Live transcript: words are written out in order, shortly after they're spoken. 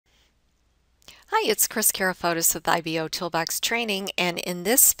Hi, it's Chris Karafotis with IBOtoolbox Training, and in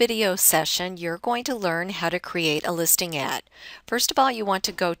this video session you're going to learn how to create a listing ad. First of all, you want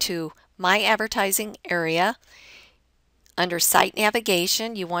to go to My Advertising area. Under Site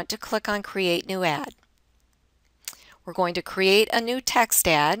Navigation, you want to click on Create New Ad. We're going to create a new text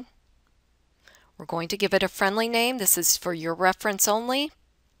ad. We're going to give it a friendly name. This is for your reference only.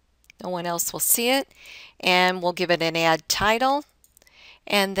 No one else will see it. And we'll give it an ad title.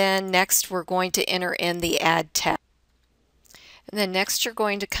 And then next we're going to enter in the ad text. And then next you're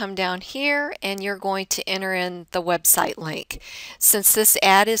going to come down here and you're going to enter in the website link. Since this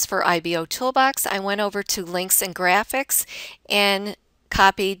ad is for IBOtoolbox, I went over to Links and Graphics and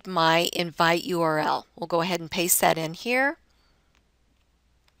copied my invite URL. We'll go ahead and paste that in here.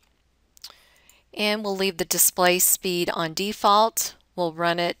 And we'll leave the display speed on default. We'll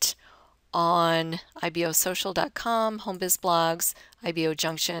run it on ibosocial.com, HomeBizBlogs, IBO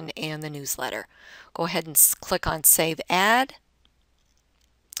Junction, and the newsletter. Go ahead and click on Save Ad.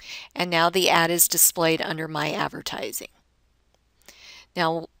 And now the ad is displayed under My Advertising.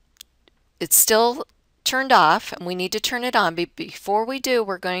 Now it's still turned off and we need to turn it on. Before we do,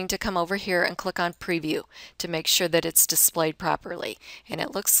 we're going to come over here and click on Preview to make sure that it's displayed properly. And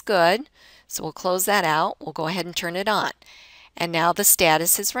it looks good, so we'll close that out. We'll go ahead and turn it on. And now the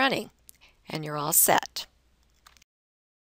status is running and you're all set.